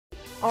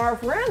our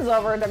friends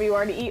over at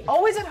WRDE,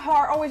 always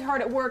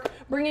hard at work,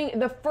 bringing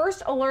the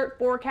first alert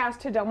forecast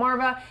to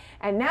Delmarva,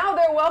 and now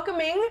they're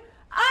welcoming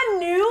a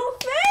new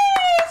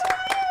face!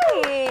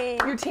 Hey.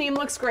 Your team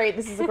looks great.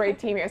 This is a great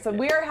team here. So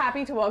we are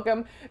happy to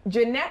welcome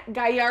Jeanette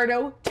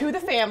Gallardo to the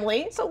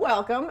family. So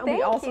welcome. And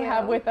we also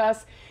have with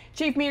us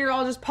Chief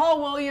Meteorologist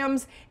Paul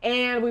Williams,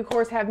 and we of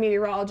course have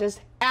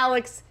meteorologist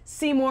Alex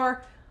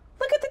Seymour.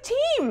 Look at the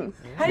team.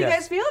 How do you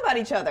guys feel about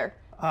each other?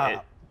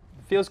 It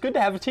feels good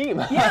to have a team.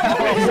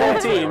 Yeah.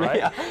 team. Right?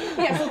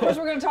 Yeah. So of course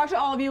we're going to talk to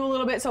all of you a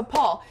little bit. So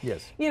Paul,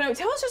 you know,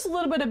 tell us just a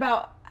little bit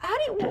about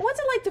what's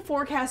it like to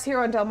forecast here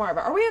on Delmarva?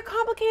 Are we a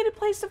complicated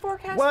place to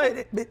forecast?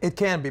 Well, it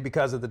can be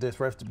because of the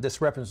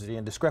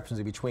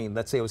discrepancy between,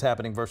 let's say, it was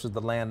happening versus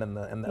the land and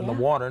the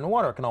water, and the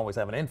water can always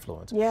have an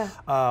influence. Yeah.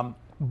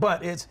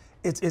 But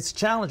it's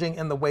challenging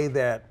in the way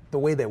that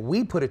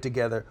we put it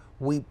together.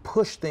 We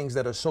push things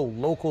that are so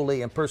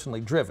locally and personally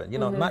driven. You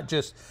know, not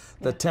just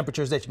the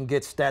temperatures that you can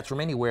get stats from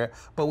anywhere,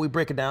 but we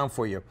break it down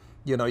for you.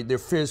 You know, their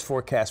fizz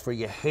forecast for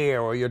your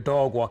hair, or your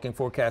dog walking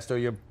forecast, or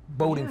your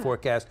boating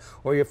forecast,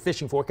 or your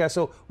fishing forecast.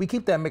 So we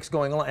keep that mix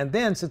going on. And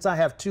then, since I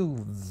have two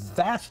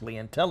vastly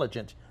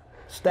intelligent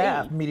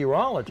staff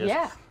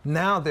meteorologists,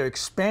 now they're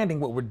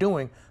expanding what we're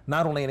doing,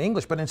 not only in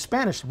English, but in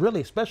Spanish,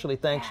 really, especially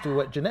thanks to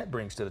what Jeanette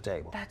brings to the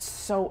table. That's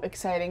so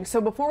exciting.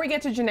 So before we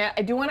get to Jeanette,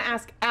 I do want to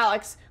ask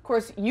Alex, of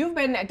course, you've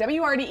been at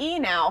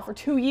WRDE now for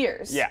 2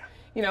 years. Yeah.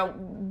 You know,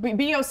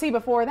 BOC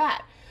before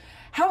that.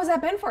 How has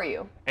that been for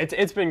you?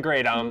 It's been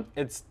great.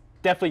 It's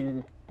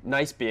definitely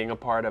nice being a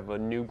part of a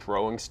new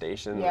growing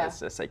station. Yeah. It's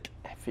just like,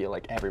 I feel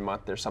like every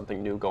month there's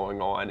something new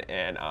going on,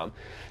 and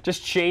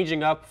just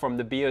changing up from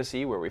the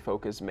BOC where we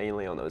focus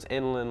mainly on those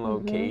inland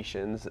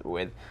locations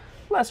with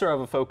lesser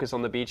of a focus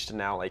on the beach, to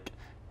now like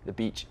the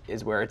beach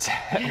is where it's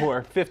at.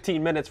 We're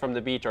 15 minutes from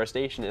the beach, our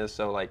station is,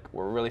 so like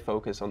we're really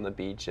focused on the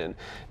beach, and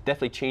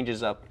definitely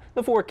changes up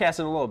the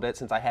forecasting a little bit,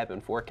 since I have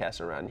been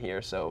forecasting around here.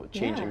 So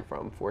changing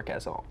from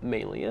forecasting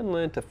mainly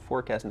inland to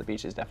forecasting the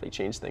beach has definitely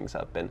changed things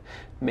up and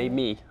made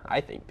me,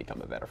 I think,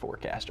 become a better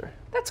forecaster.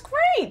 That's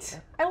great.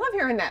 I love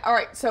hearing that. All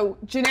right, so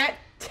Jeanette,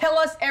 tell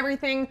us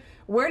everything.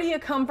 Where do you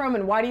come from,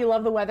 and why do you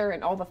love the weather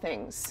and all the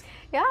things?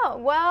 Yeah,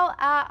 well,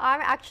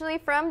 I'm actually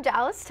from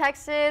Dallas,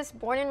 Texas,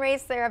 born and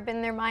raised there. I've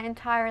been there my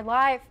entire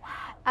life,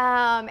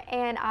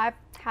 and I've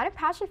had a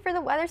passion for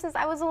the weather since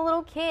I was a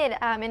little kid.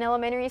 In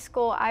elementary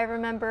school, I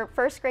remember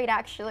first grade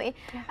actually,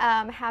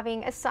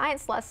 having a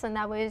science lesson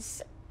that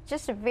was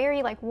just a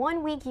very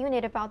 1 week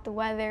unit about the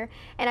weather,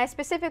 and I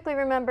specifically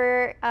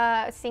remember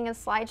seeing a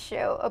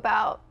slideshow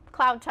about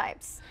cloud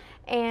types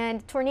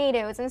and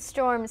tornadoes and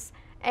storms.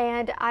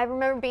 And I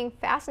remember being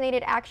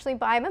fascinated actually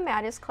by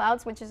mammatus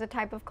clouds, which is a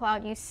type of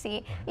cloud you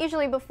see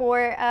usually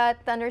before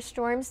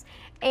thunderstorms.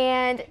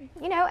 And,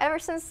 you know, ever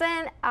since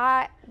then,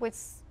 I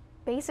was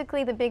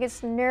basically the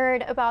biggest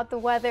nerd about the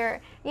weather.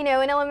 You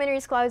know, in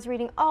elementary school, I was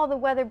reading all the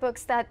weather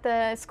books that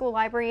the school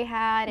library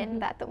had and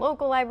that the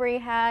local library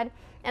had.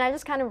 And I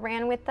just kind of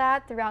ran with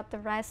that throughout the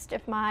rest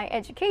of my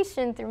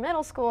education through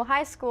middle school,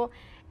 high school.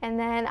 And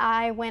then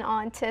I went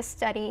on to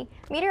study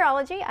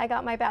meteorology. I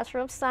got my Bachelor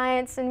of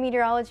Science in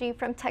Meteorology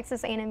from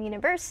Texas A&M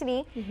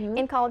University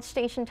in College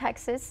Station,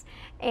 Texas.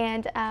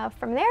 And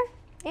from there,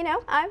 you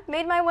know, I've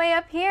made my way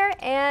up here,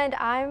 and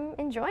I'm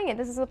enjoying it.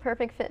 This is a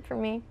perfect fit for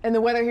me. And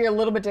the weather here a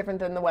little bit different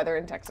than the weather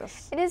in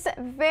Texas. It is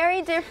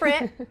very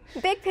different,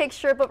 big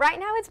picture, but right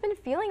now it's been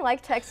feeling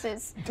like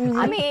Texas.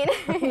 I mean,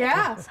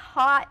 it's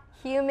hot,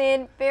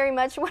 humid, very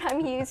much what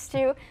I'm used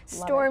to,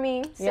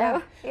 stormy.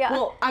 So,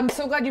 Well, I'm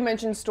so glad you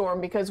mentioned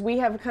storm, because we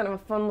have kind of a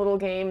fun little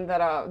game that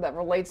that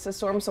relates to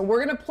storm. So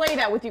we're going to play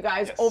that with you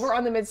guys over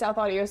on the Mid-South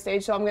Audio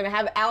stage. So I'm going to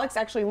have Alex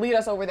actually lead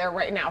us over there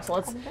right now. So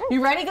let's,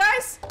 you ready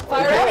guys?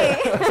 Fire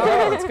ready. All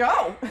right, let's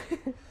go.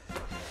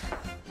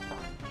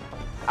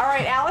 All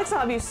right, Alex, I'll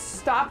have you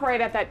stop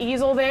right at that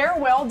easel there.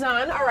 Well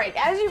done. All right,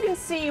 as you can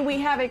see, we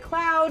have a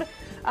cloud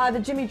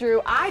that Jimmy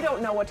drew. I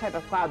don't know what type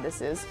of cloud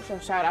this is, so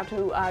shout out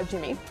to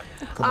Jimmy.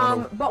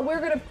 But we're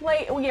going to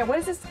play, what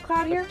is this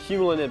cloud here?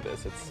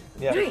 Cumulonimbus. It's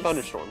a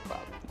thunderstorm cloud.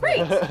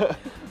 Great.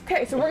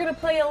 Okay, so we're going to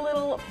play a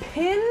little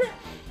pin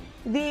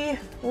the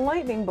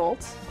lightning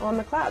bolt on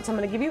the cloud. So I'm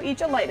going to give you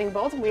each a lightning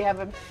bolt. We have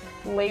them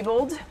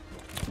labeled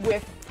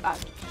with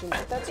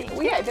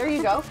there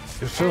you go. It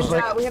feels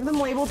and, we have them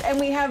labeled, and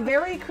we have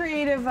very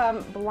creative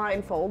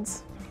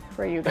blindfolds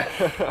for you guys.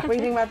 What do you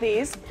think about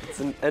these?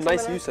 It's a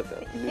nice use of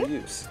them. New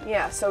use.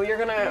 Yeah, so you're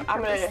gonna,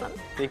 I'm gonna I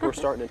think we're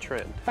starting a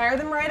trend. Fire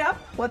them right up.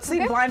 Let's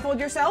see, blindfold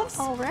yourselves.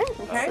 All right.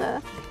 Okay.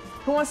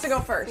 Who wants to go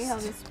first? See how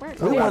this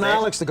works. We want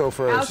Alex to go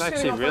first. Alex This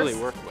actually really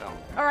worked well.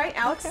 All right,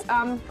 Alex.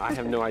 I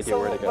have no idea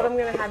where to go. What I'm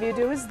gonna have you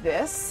do is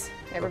this.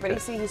 Everybody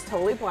see he's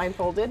totally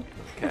blindfolded.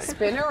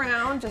 Spin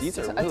around just These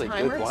are a really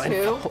time good or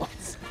two.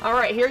 All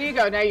right, here you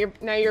go.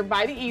 Now you're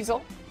by the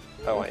easel.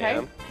 Oh, okay? I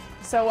am?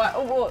 So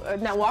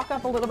now walk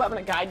up a little bit. I'm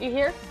gonna guide you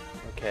here.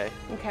 Okay.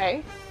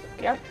 Okay.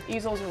 Yep.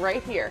 Easel's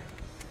right here.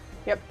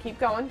 Yep. Keep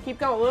going. Keep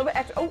going. A little bit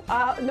extra.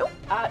 Oh, no.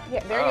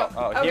 Yeah. There you go.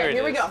 Oh, okay.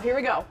 here we go. Here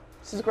we go.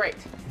 This is great.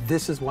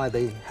 This is why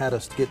they had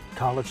us get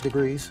college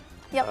degrees.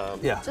 Yep.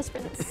 Yeah. Just for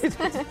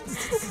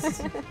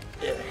this.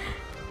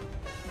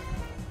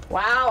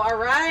 Wow,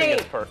 all I think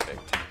it's right.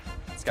 perfect.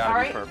 It's All gotta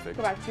right, be perfect.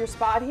 go back to your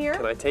spot here.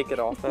 Can I take it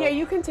off now? Yeah,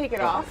 you can take it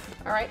off.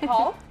 All right,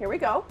 Paul, here we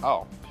go.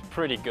 Oh,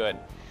 pretty good.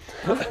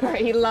 All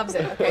right, he loves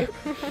it, okay.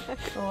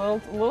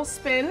 A little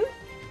spin.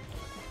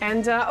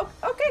 And,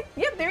 okay,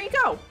 yep, there you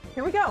go.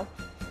 Here we go.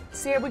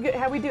 See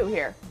how we do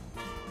here.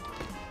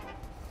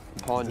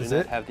 Paul and Is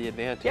Jeanette it? have the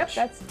advantage.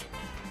 Yep, he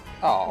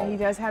Oh,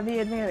 does have the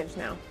advantage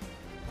now.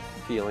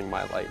 feeling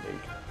my lightning.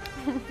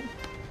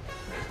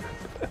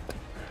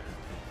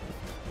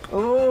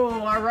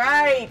 Oh, all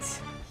right.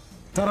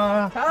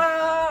 Ta-da!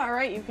 Ta-da! All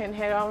right, you can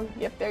head on.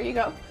 Yep, there you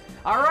go.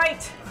 All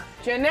right,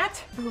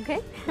 Jeanette, Okay.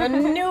 the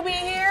newbie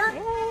here.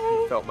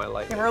 Yay. Felt my Give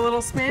lightning. her a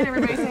little spin.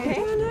 Everybody say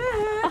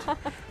Jeanette.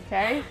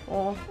 Okay,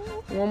 well,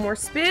 one more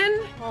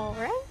spin. All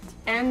right.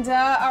 And,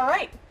 all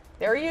right,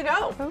 there you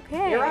go.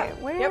 Okay. You're up.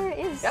 Where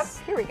is? Yep.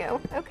 Here we go.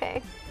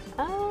 Okay.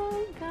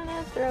 I'm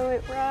gonna throw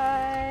it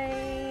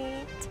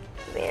right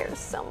there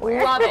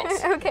somewhere. Love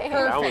it. Okay.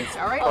 That one's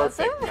Perfect. All right.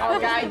 Awesome. I'll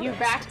guide you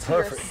back to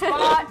your Perfect.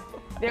 spot.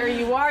 There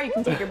you are. You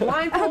can take your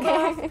blindfold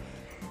off. Okay.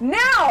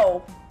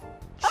 Now,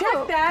 check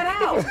Oh. that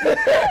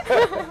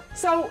out.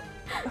 So,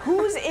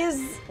 whose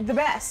is the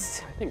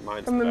best I think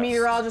mine's from the a best.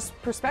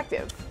 meteorologist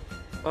perspective?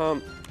 I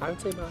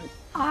would say mine.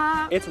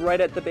 It's right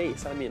at the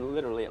base. I mean,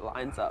 literally, it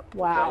lines up.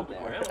 Wow.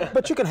 Right there.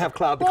 But you can have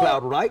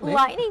cloud-to-cloud lightning.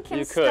 Lightning can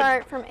You could.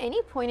 start from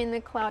any point in the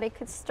cloud. It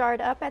could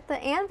start up at the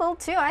anvil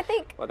too. I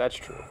think. Well, that's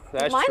true.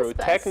 That's Mine's true.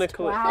 best.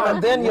 Technically. Wow.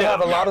 And then you have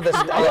a lot of the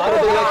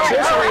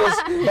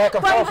electricity is back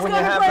and forth Fight's when you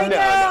gonna have break them.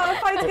 out.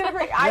 Fight's gonna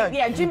break.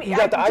 Yeah, Jimmy. you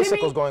got the Jimmy,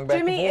 icicles going back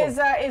and Jimmy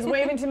forth. is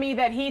waving to me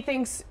that he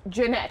thinks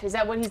Jeanette. Is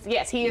that what he's?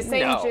 Yes, he is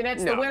saying No,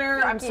 Jeanette's the no.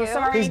 winner. I'm so you.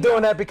 sorry. He's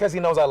doing that because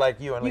he knows I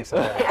like you and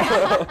Lisa.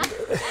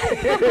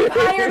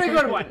 Hired a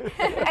good one.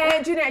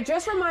 And Jeanette,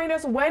 just remind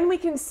us when we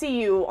can see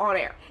you on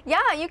air. Yeah,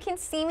 you can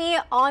see me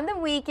on the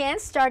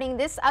weekends, starting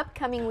this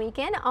upcoming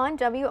weekend on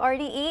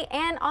WRDE,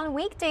 and on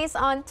weekdays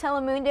on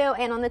Telemundo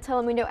and on the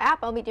Telemundo app.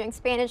 I'll be doing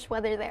Spanish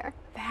weather there.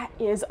 That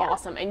is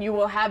awesome. And you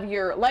will have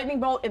your lightning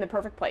bolt in the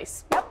perfect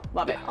place. Yep.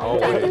 Love it.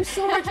 Always. Thank you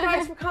so much,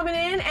 guys, for coming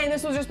in. And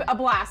this was just a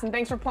blast. And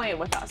thanks for playing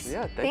with us.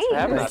 Yeah, thanks for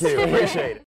having us. Thank you. Appreciate it.